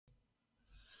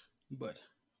But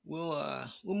we'll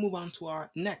move on to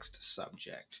our next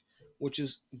subject, which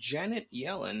is Janet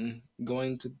Yellen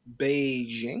going to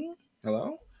Beijing.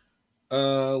 Hello.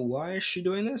 Why is she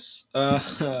doing this?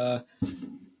 I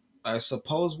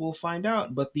suppose we'll find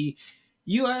out. But the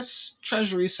U.S.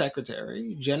 Treasury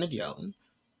Secretary Janet Yellen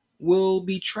will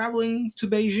be traveling to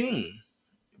Beijing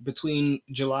between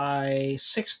July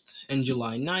 6th and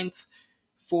July 9th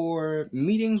for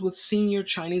meetings with senior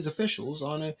Chinese officials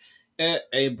on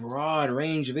a broad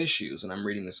range of issues. And I'm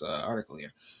reading this article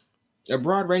here. A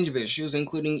broad range of issues,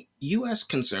 including U.S.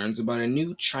 concerns about a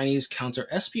new Chinese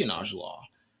counter-espionage law.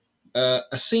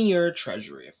 A senior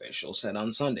Treasury official said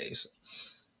on Sundays.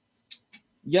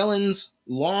 Yellen's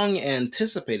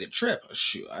long-anticipated trip. Oh,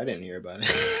 shoot, I didn't hear about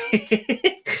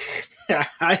it.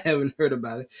 I haven't heard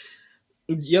about it.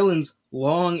 Yellen's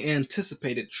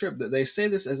long-anticipated trip. That they say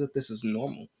this as if this is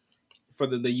normal for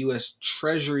the U.S.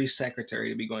 Treasury Secretary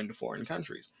to be going to foreign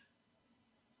countries.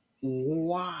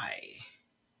 Why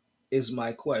is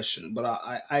my question, but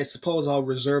I suppose I'll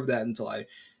reserve that until I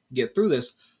get through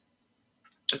this.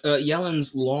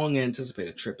 Yellen's long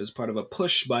anticipated trip is part of a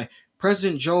push by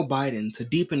President Joe Biden to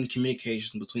deepen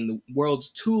communication between the world's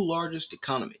two largest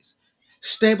economies,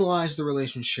 stabilize the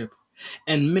relationship,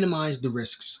 and minimize the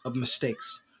risks of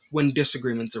mistakes when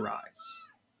disagreements arise.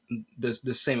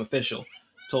 This same official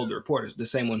told the reporters, the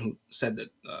same one who said that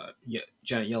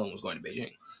Janet Yellen was going to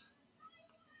Beijing.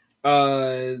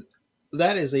 Uh,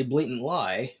 that is a blatant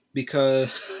lie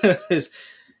because this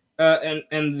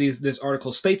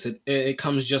article states it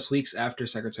comes just weeks after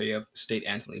Secretary of State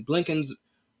Anthony Blinken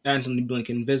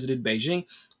visited Beijing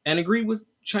and agreed with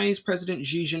Chinese President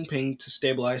Xi Jinping to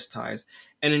stabilize ties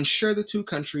and ensure the two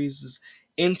countries'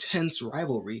 intense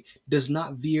rivalry does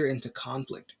not veer into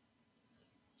conflict.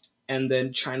 And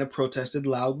then China protested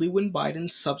loudly when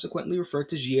Biden subsequently referred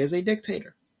to Xi as a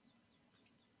dictator.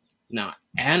 Now,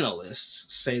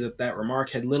 analysts say that remark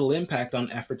had little impact on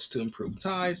efforts to improve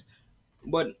ties,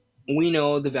 but we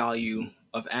know the value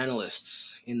of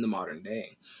analysts in the modern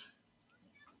day.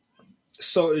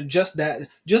 So just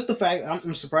the fact,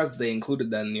 I'm surprised that they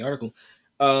included that in the article.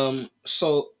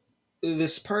 So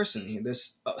this person,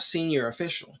 this senior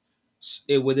official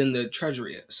within the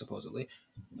Treasury, supposedly,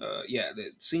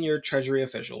 the senior Treasury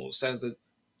official says that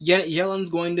Yellen's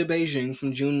going to Beijing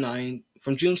from June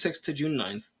 6th to June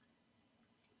 9th.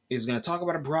 He's going to talk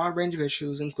about a broad range of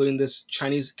issues, including this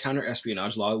Chinese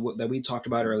counter-espionage law that we talked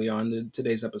about earlier on in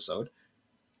today's episode,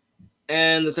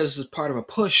 and that this is part of a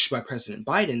push by President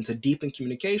Biden to deepen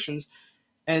communications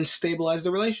and stabilize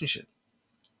the relationship.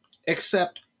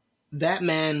 Except that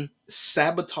man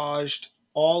sabotaged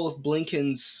all of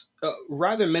Blinken's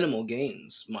rather minimal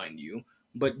gains, mind you,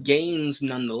 but gains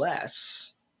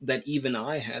nonetheless that even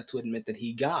I had to admit that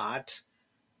he got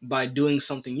by doing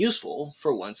something useful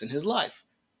for once in his life.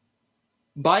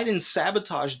 Biden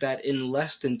sabotaged that in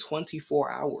less than 24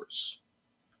 hours.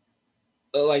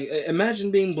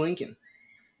 Imagine being Blinken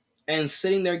and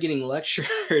sitting there getting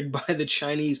lectured by the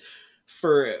Chinese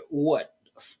for what,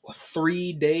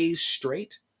 3 days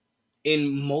straight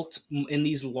in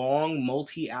these long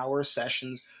multi-hour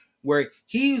sessions where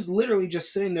he's literally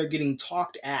just sitting there getting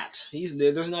talked at.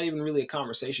 There's not even really a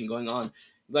conversation going on.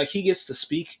 Like, he gets to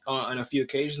speak on a few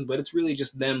occasions, but it's really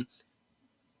just them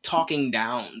talking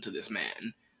down to this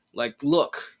man. Like,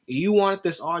 look, you want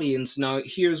this audience, now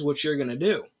here's what you're gonna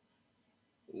do.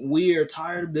 We are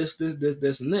tired of this,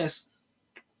 and this.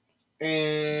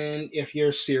 And if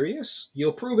you're serious,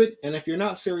 you'll prove it. And if you're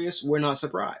not serious, we're not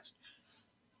surprised.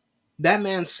 That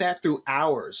man sat through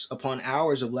hours upon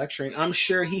hours of lecturing. I'm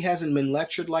sure he hasn't been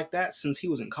lectured like that since he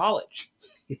was in college.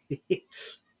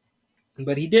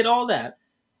 But he did all that.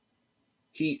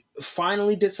 He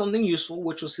finally did something useful,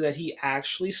 which was that he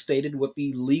actually stated what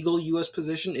the legal U.S.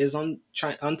 position is on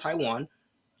Taiwan,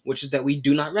 which is that we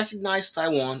do not recognize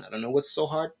Taiwan. I don't know what's so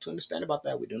hard to understand about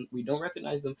that. We don't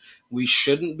recognize them. We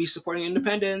shouldn't be supporting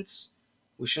independence.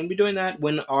 We shouldn't be doing that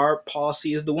when our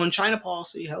policy is the one China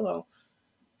policy. Hello.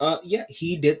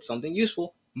 He did something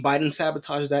useful. Biden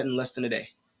sabotaged that in less than a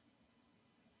day.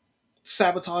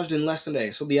 Sabotaged in less than a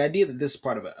day. So the idea that this is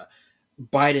part of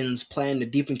Biden's plan to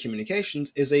deepen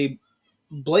communications is a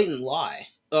blatant lie.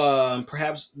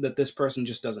 Perhaps that this person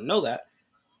just doesn't know that,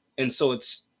 and so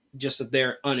it's just that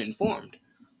they're uninformed.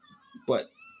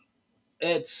 But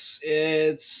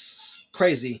it's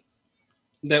crazy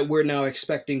that we're now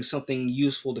expecting something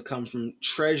useful to come from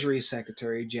Treasury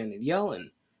Secretary Janet Yellen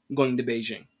going to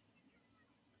Beijing.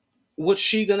 What's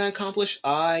she gonna accomplish?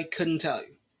 I couldn't tell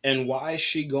you. And why is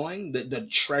she going? The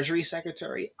Treasury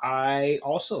Secretary? I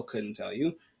also couldn't tell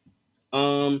you.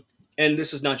 And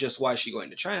this is not just why is she going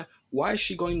to China. Why is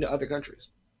she going to other countries?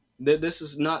 This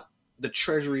is not the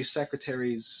Treasury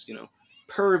Secretary's,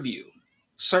 purview.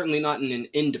 Certainly not in an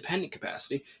independent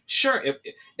capacity. Sure,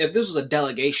 if this was a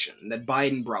delegation that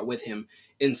Biden brought with him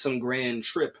in some grand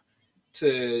trip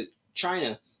to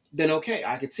China, then okay,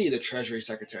 I could see the Treasury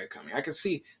Secretary coming. I could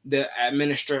see the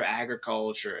Minister of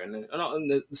Agriculture and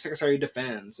the Secretary of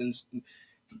Defense and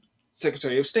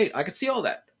Secretary of State. I could see all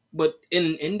that. But in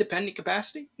an independent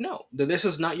capacity, no. This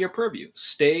is not your purview.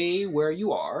 Stay where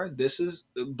you are. This is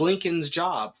Blinken's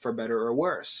job, for better or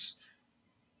worse.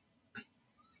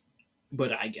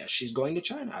 But I guess she's going to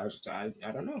China.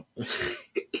 I don't know.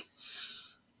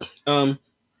 um.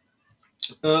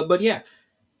 But yeah,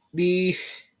 the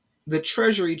the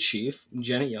Treasury chief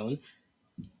Janet Yellen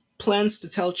plans to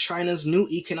tell China's new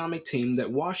economic team that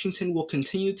Washington will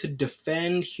continue to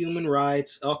defend human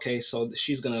rights. Okay, so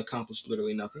she's going to accomplish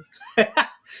literally nothing.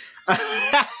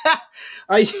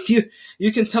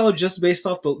 You can tell just based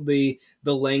off the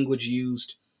language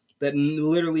used that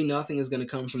literally nothing is going to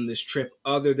come from this trip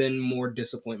other than more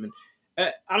disappointment.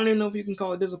 I don't even know if you can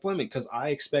call it disappointment because I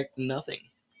expect nothing.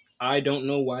 I don't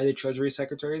know why the Treasury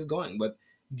Secretary is going, but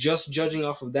just judging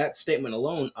off of that statement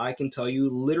alone, I can tell you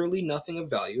literally nothing of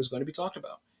value is going to be talked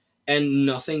about, and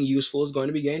nothing useful is going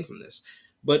to be gained from this.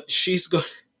 But she's going.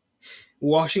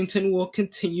 Washington will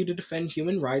continue to defend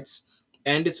human rights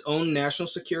and its own national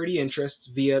security interests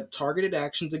via targeted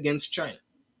actions against China,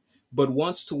 but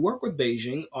wants to work with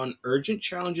Beijing on urgent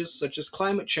challenges such as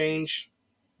climate change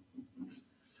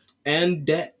and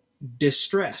debt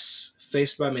distress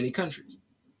faced by many countries.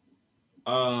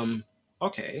 Um,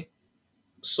 okay.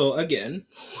 So again,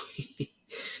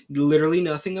 literally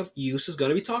nothing of use is going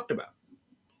to be talked about.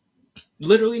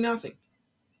 Literally nothing.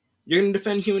 You're going to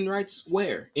defend human rights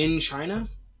where? In China?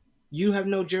 You have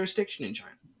no jurisdiction in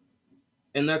China.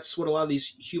 And that's what a lot of these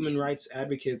human rights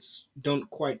advocates don't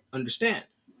quite understand.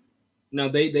 Now,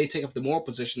 they take up the moral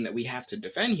position that we have to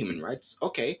defend human rights.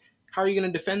 Okay, how are you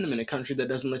going to defend them in a country that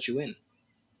doesn't let you in?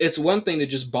 It's one thing to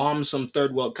just bomb some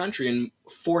third world country and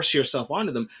force yourself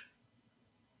onto them.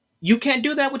 You can't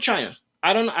do that with China.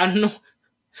 I don't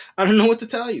know what to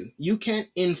tell you. You can't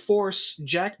enforce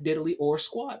jack diddly or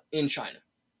squat in China.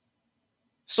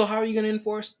 So how are you going to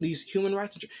enforce these human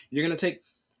rights? You're going to take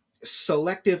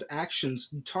selective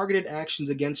actions, targeted actions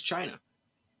against China.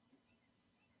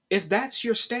 If that's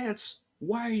your stance,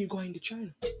 why are you going to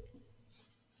China?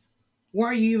 Why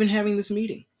are you even having this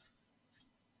meeting?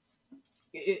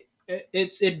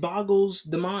 It boggles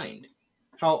the mind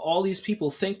how all these people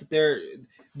think that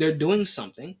they're doing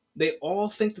something. They all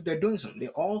think that they're doing something. They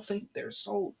all think they're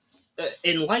so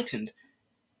enlightened,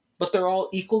 but they're all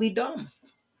equally dumb.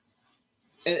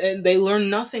 And they learn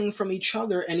nothing from each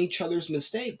other and each other's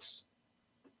mistakes.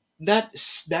 That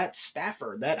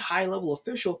staffer, that high level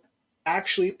official,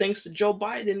 actually thinks that Joe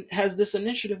Biden has this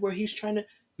initiative where he's trying to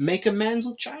make amends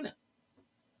with China.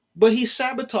 But he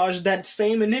sabotaged that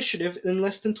same initiative in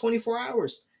less than 24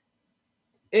 hours.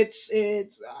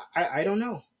 I don't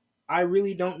know. I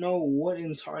really don't know what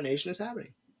in tarnation is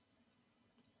happening.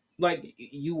 Like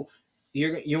you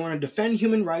want to defend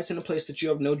human rights in a place that you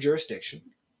have no jurisdiction.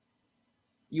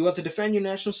 You want to defend your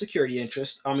national security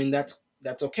interest. I mean that's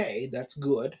okay. That's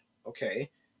good. Okay.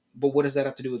 But what does that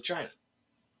have to do with China?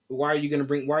 Why are you going to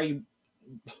bring why are you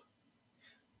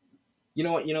You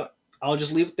know what? I'll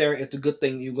just leave it there. It's a good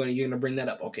thing you're gonna bring that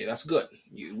up. Okay, that's good.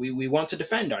 We want to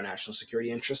defend our national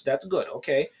security interests. That's good.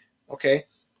 Okay, okay.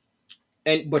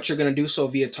 But you're gonna do so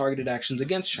via targeted actions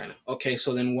against China. Okay,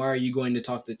 so then why are you going to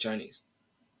talk to the Chinese?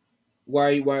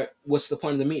 Why? What's the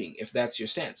point of the meeting if that's your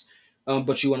stance?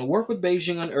 But you want to work with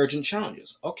Beijing on urgent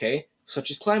challenges. Okay,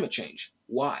 such as climate change.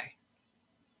 Why?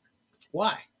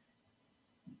 Why?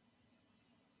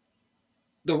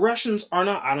 The Russians are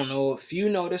not. I don't know if you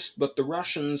noticed, but the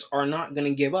Russians are not going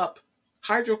to give up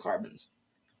hydrocarbons.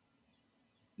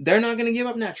 They're not going to give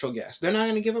up natural gas. They're not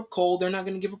going to give up coal. They're not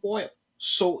going to give up oil.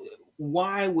 So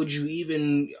why would you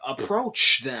even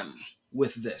approach them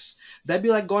with this? That'd be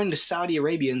like going to Saudi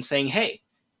Arabia and saying, hey,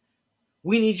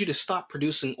 we need you to stop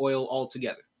producing oil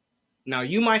altogether. Now,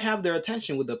 you might have their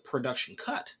attention with a production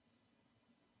cut,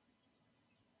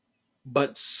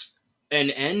 but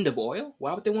an end of oil?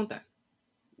 Why would they want that?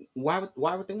 Why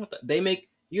would they want that? They make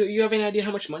you have any idea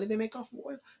how much money they make off of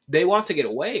oil? They want to get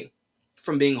away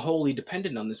from being wholly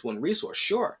dependent on this one resource,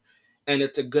 sure. And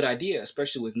it's a good idea,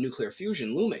 especially with nuclear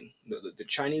fusion looming. The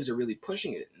Chinese are really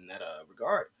pushing it in that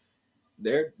regard.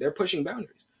 They're pushing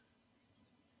boundaries.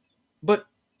 But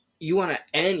you want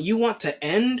to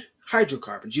end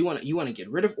hydrocarbons. You want to get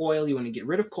rid of oil. You want to get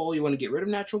rid of coal. You want to get rid of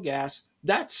natural gas.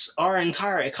 That's our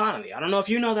entire economy. I don't know if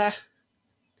you know that.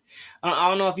 I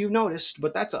don't know if you've noticed,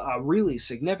 but that's a really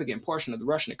significant portion of the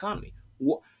Russian economy.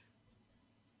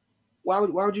 Why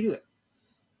would you do that?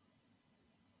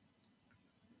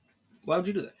 Why would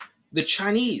you do that? The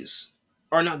Chinese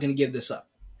are not going to give this up.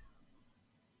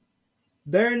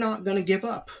 They're not going to give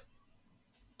up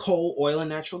coal, oil, and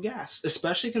natural gas,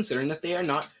 especially considering that they are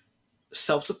not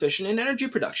self sufficient in energy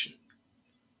production.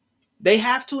 They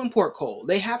have to import coal,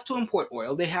 they have to import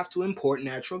oil, they have to import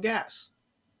natural gas.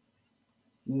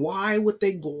 Why would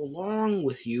they go along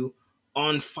with you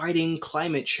on fighting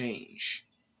climate change?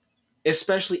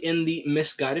 Especially in the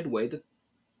misguided way that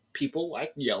people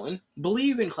like Yellen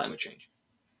believe in climate change,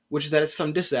 which is that it's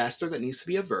some disaster that needs to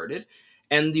be averted.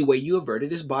 And the way you avert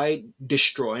it is by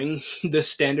destroying the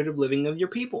standard of living of your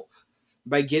people,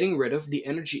 by getting rid of the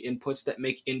energy inputs that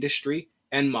make industry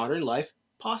and modern life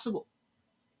possible.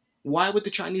 Why would the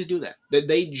Chinese do that? That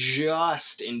they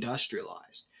just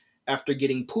industrialized after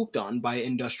getting pooped on by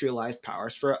industrialized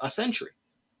powers for a century.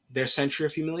 Their century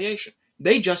of humiliation.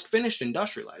 They just finished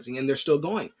industrializing and they're still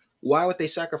going. Why would they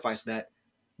sacrifice that?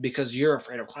 Because you're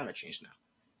afraid of climate change now.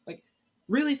 Like,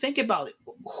 really think about it.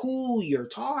 Who you're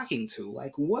talking to.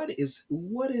 Like, what is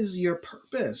your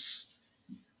purpose?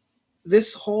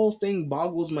 This whole thing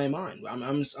boggles my mind.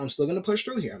 I'm still gonna push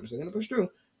through here. I'm still gonna push through.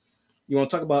 You want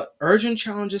to talk about urgent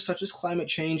challenges such as climate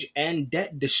change and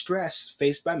debt distress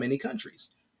faced by many countries.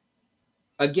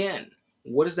 Again,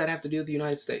 what does that have to do with the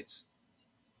United States?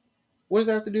 What does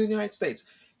that have to do with the United States?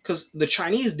 Because the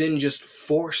Chinese didn't just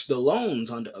force the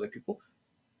loans onto other people.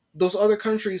 Those other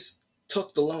countries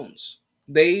took the loans.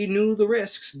 They knew the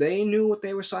risks. They knew what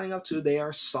they were signing up to. They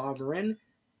are sovereign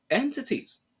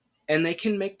entities. And they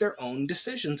can make their own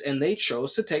decisions. And they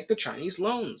chose to take the Chinese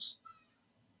loans.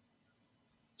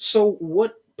 So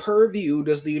what purview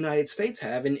does the United States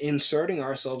have in inserting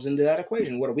ourselves into that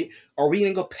equation? What are we? Are we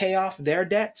going to go pay off their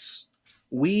debts?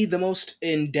 We, the most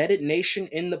indebted nation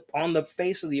on the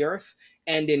face of the earth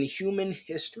and in human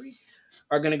history,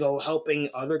 are going to go helping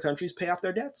other countries pay off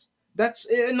their debts? That's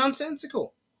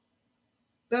nonsensical.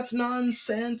 That's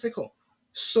nonsensical.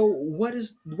 So what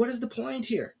is the point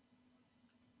here?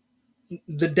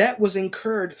 The debt was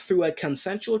incurred through a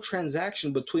consensual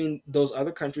transaction between those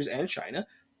other countries and China,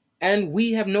 and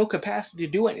we have no capacity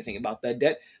to do anything about that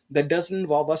debt that doesn't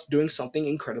involve us doing something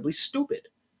incredibly stupid,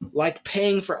 like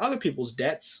paying for other people's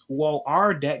debts while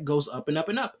our debt goes up and up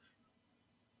and up.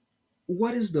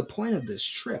 What is the point of this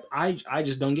trip? I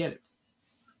just don't get it.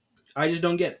 I just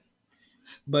don't get it.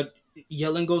 But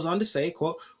Yellen goes on to say,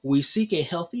 quote, "We seek a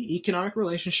healthy economic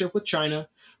relationship with China,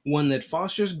 one that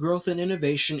fosters growth and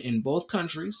innovation in both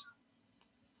countries."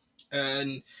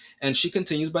 And she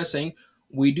continues by saying,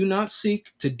 "We do not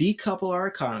seek to decouple our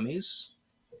economies.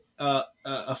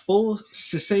 A full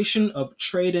cessation of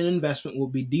trade and investment will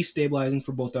be destabilizing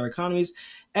for both our economies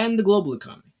and the global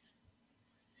economy."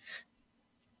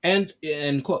 And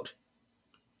end quote.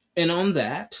 And on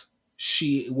that,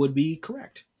 she would be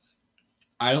correct.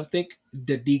 I don't think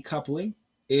the decoupling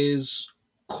is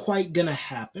quite gonna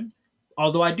happen.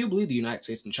 Although I do believe the United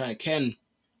States and China can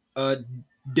uh,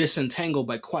 disentangle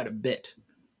by quite a bit.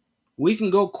 We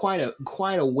can go quite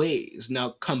a ways. Now,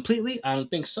 completely, I don't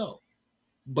think so.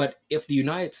 But if the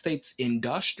United States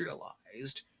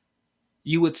industrialized,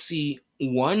 you would see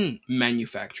one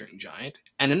manufacturing giant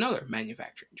and another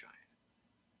manufacturing giant.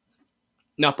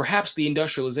 Now, perhaps the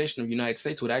industrialization of the United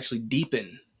States would actually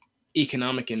deepen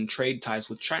economic and trade ties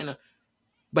with China.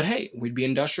 But hey, we'd be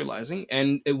industrializing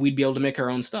and we'd be able to make our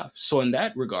own stuff. So, in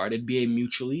that regard, it'd be a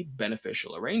mutually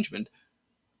beneficial arrangement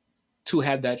to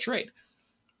have that trade.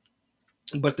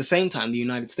 But at the same time, the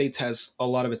United States has a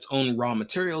lot of its own raw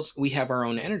materials. We have our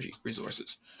own energy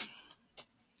resources.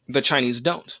 The Chinese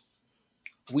don't.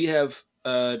 We have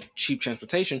cheap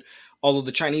transportation, although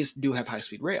the Chinese do have high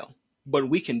speed rail. But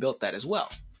we can build that as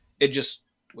well. It just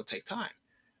would take time.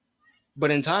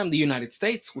 But in time, the United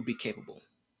States would be capable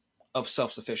of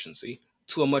self sufficiency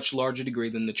to a much larger degree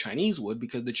than the Chinese would,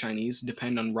 because the Chinese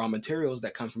depend on raw materials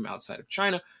that come from outside of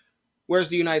China, whereas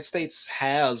the United States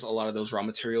has a lot of those raw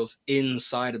materials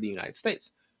inside of the United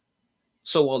States.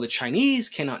 So while the Chinese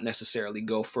cannot necessarily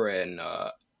go for an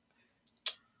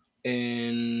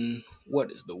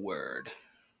what is the word?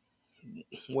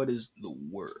 What is the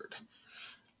word?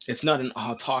 It's not an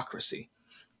autocracy.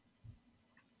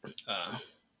 Uh,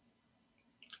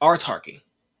 Autarky.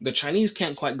 The Chinese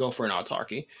can't quite go for an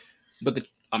autarky, but the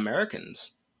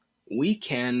Americans, we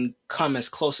can come as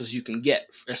close as you can get,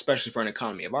 especially for an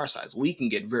economy of our size. We can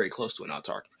get very close to an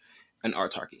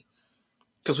autarky,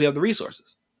 because we have the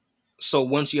resources. So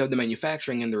once you have the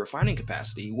manufacturing and the refining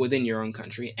capacity within your own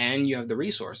country, and you have the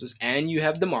resources, and you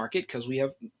have the market, because we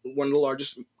have one of the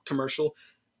largest commercial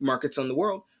markets in the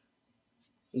world,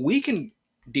 we can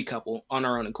decouple on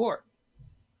our own accord.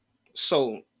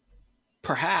 So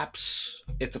perhaps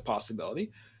it's a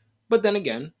possibility. But then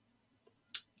again,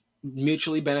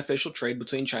 mutually beneficial trade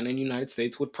between China and the United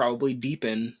States would probably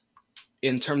deepen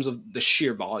in terms of the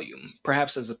sheer volume.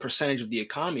 Perhaps as a percentage of the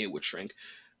economy, it would shrink,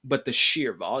 but the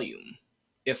sheer volume,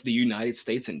 if the United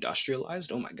States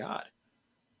industrialized, oh my God,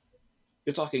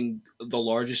 you're talking the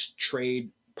largest trade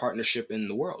partnership in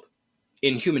the world,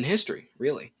 in human history,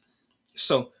 really.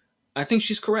 So I think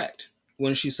she's correct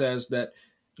when she says that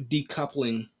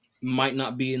decoupling might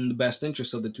not be in the best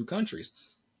interest of the two countries.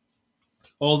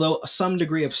 Although some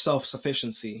degree of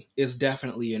self-sufficiency is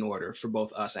definitely in order for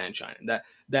both us and China.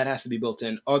 That has to be built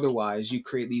in. Otherwise, you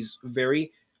create these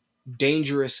very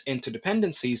dangerous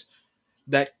interdependencies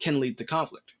that can lead to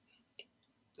conflict.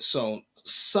 So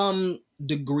some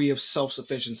degree of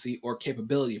self-sufficiency or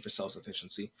capability for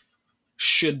self-sufficiency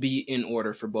should be in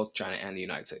order for both China and the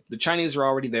United States. The Chinese are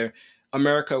already there.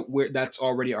 America, that's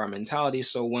already our mentality.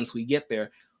 So once we get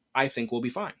there, I think we'll be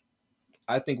fine.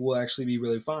 I think we'll actually be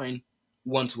really fine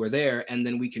once we're there, and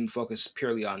then we can focus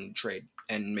purely on trade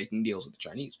and making deals with the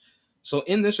Chinese. So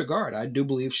in this regard, I do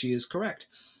believe she is correct.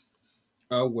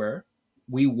 Where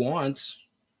we want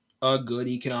a good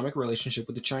economic relationship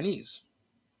with the Chinese.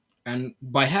 And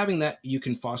by having that, you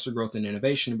can foster growth and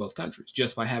innovation in both countries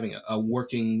just by having a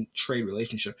working trade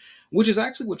relationship, which is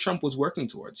actually what Trump was working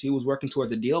towards. He was working toward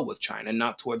the deal with China,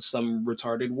 not towards some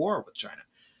retarded war with China.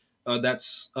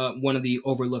 That's one of the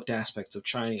overlooked aspects of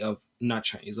China, of not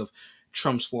Chinese, of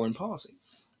Trump's foreign policy,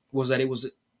 was that it was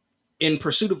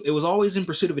it was always in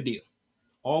pursuit of a deal,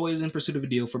 always in pursuit of a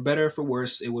deal, for better or for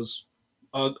worse. It was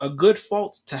a good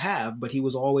fault to have, but he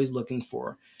was always looking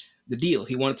for the deal.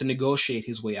 He wanted to negotiate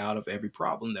his way out of every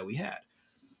problem that we had.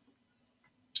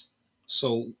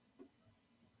 So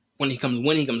when he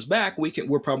comes back,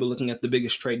 we're probably looking at the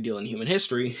biggest trade deal in human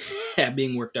history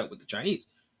being worked out with the Chinese.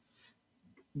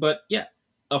 But yeah,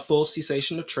 a full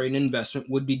cessation of trade and investment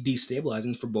would be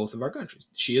destabilizing for both of our countries.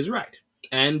 She is right.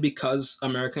 And because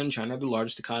America and China are the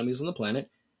largest economies on the planet,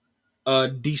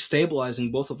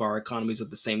 destabilizing both of our economies at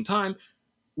the same time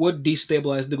would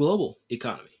destabilize the global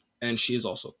economy. And she is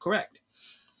also correct.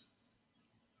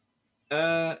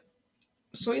 Uh,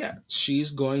 so yeah,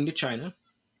 she's going to China,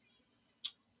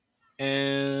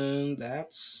 and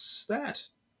that's that.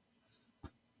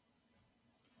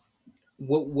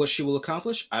 What she will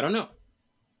accomplish, I don't know.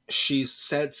 She's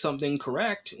said something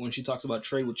correct when she talks about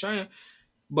trade with China,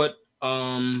 but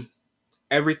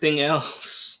everything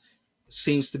else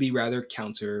seems to be rather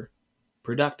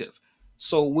counterproductive.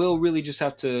 So we'll really just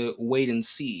have to wait and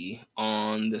see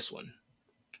on this one.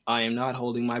 I am not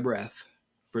holding my breath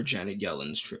for Janet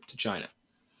Yellen's trip to China.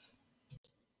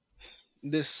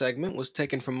 This segment was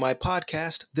taken from my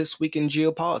podcast, This Week in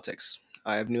Geopolitics.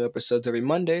 I have new episodes every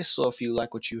Monday, so if you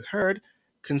like what you heard,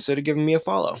 consider giving me a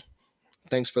follow.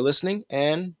 Thanks for listening,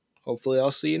 and hopefully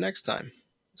I'll see you next time.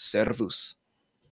 Servus.